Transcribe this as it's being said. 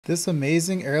This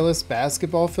amazing airless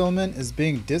basketball filament is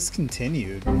being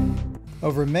discontinued.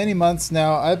 Over many months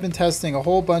now, I've been testing a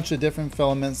whole bunch of different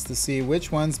filaments to see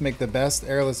which ones make the best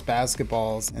airless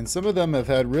basketballs, and some of them have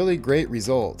had really great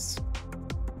results.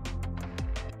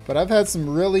 But I've had some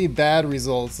really bad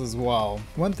results as well.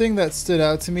 One thing that stood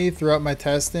out to me throughout my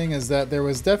testing is that there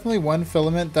was definitely one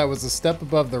filament that was a step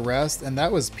above the rest, and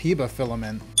that was PEBA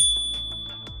filament.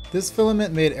 This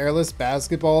filament made airless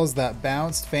basketballs that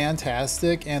bounced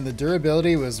fantastic, and the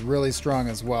durability was really strong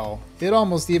as well. It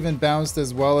almost even bounced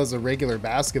as well as a regular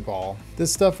basketball.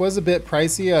 This stuff was a bit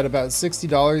pricey at about $60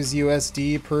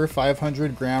 USD per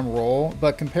 500 gram roll,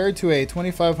 but compared to a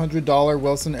 $2,500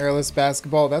 Wilson airless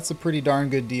basketball, that's a pretty darn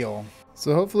good deal.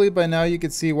 So hopefully by now you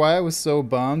could see why I was so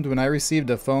bummed when I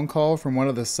received a phone call from one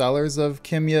of the sellers of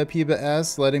Kimya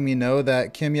PEBA-S letting me know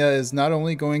that Kimya is not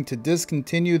only going to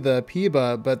discontinue the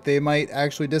PEBA, but they might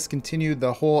actually discontinue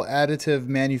the whole additive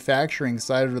manufacturing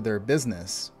side of their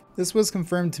business. This was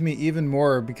confirmed to me even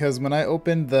more because when I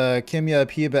opened the Kimya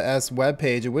PEBA-S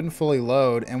webpage, it wouldn't fully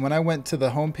load, and when I went to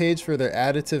the homepage for their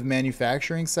additive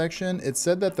manufacturing section, it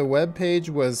said that the webpage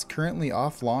was currently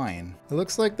offline. It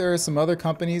looks like there are some other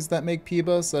companies that make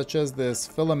PEBA, such as this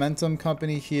Filamentum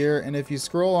company here, and if you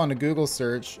scroll on a Google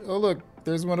search, oh look,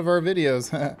 there's one of our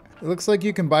videos. It looks like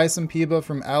you can buy some PEBA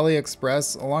from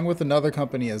AliExpress along with another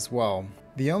company as well.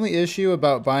 The only issue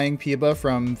about buying PEBA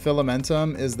from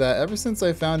Filamentum is that ever since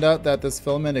I found out that this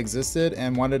filament existed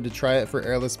and wanted to try it for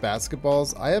airless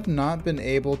basketballs, I have not been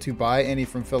able to buy any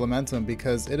from Filamentum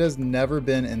because it has never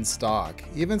been in stock.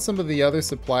 Even some of the other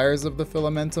suppliers of the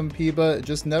Filamentum PEBA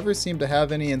just never seem to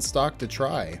have any in stock to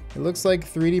try. It looks like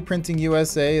 3D Printing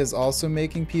USA is also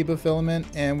making PEBA filament,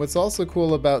 and what's also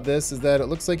cool about this is that it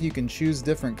looks like you can choose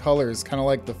different colors, kind of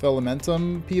like the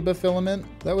Filamentum PEBA filament.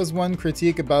 That was one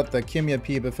critique about the Kimya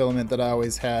PEBA filament that I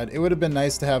always had. It would have been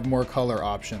nice to have more color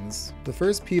options. The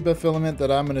first PEBA filament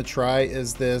that I'm going to try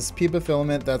is this PEBA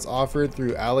filament that's offered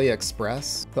through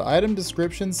AliExpress. The item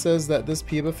description says that this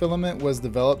PEBA filament was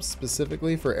developed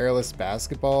specifically for airless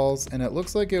basketballs, and it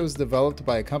looks like it was developed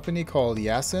by a company called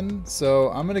Yasin, so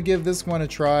I'm going to give this one a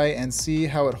try and see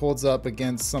how it holds up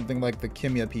against something like the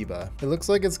Kimya PEBA. It looks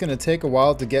like it's going to take a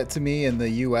while to get to me in the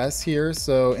US here,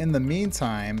 so in the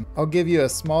meantime, I'll give you a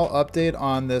small update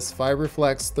on this Fiberflex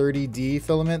 30D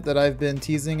filament that I've been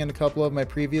teasing in a couple of my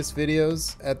previous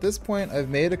videos. At this point, I've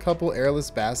made a couple airless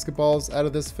basketballs out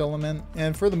of this filament,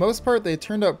 and for the most part they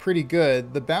turned out pretty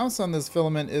good. The bounce on this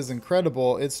filament is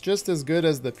incredible. It's just as good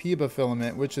as the PEBA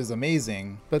filament, which is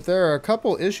amazing. But there are a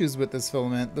couple issues with this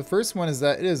filament. The first one is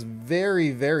that it is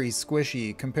very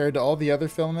squishy compared to all the other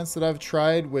filaments that I've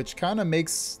tried, which kind of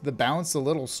makes the bounce a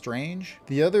little strange.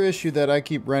 The other issue that I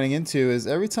keep running into is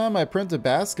every time I print a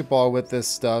basketball with this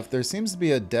stuff, there seems to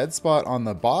be a dead spot on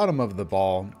the bottom of the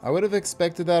ball. I would have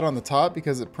expected that on the top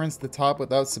because it prints the top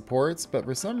without supports, but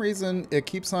for some reason it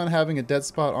keeps on having a dead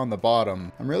spot on the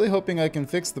bottom. I'm really hoping I can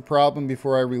fix the problem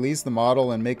before I release the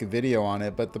model and make a video on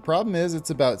it, but the problem is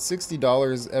it's about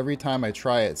 $60 every time I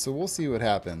try it, so we'll see what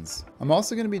happens. I'm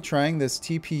also going to be trying this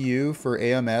TPU for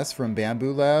AMS from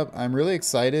Bamboo Lab. I'm really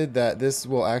excited that this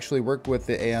will actually work with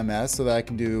the AMS so that I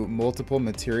can do multiple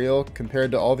material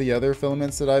compared to all the other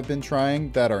filaments that I've been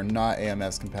trying that are not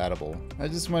AMS compatible. I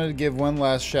just wanted to give one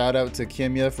last shout out to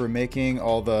Kimya for making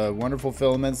all the wonderful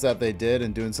filaments that they did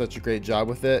and doing such a great job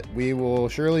with it. We will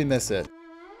surely miss it.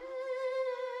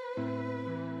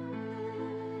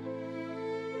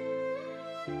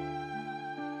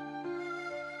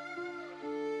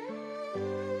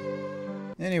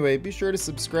 Anyway, be sure to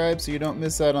subscribe so you don't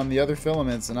miss out on the other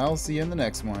filaments, and I'll see you in the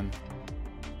next one.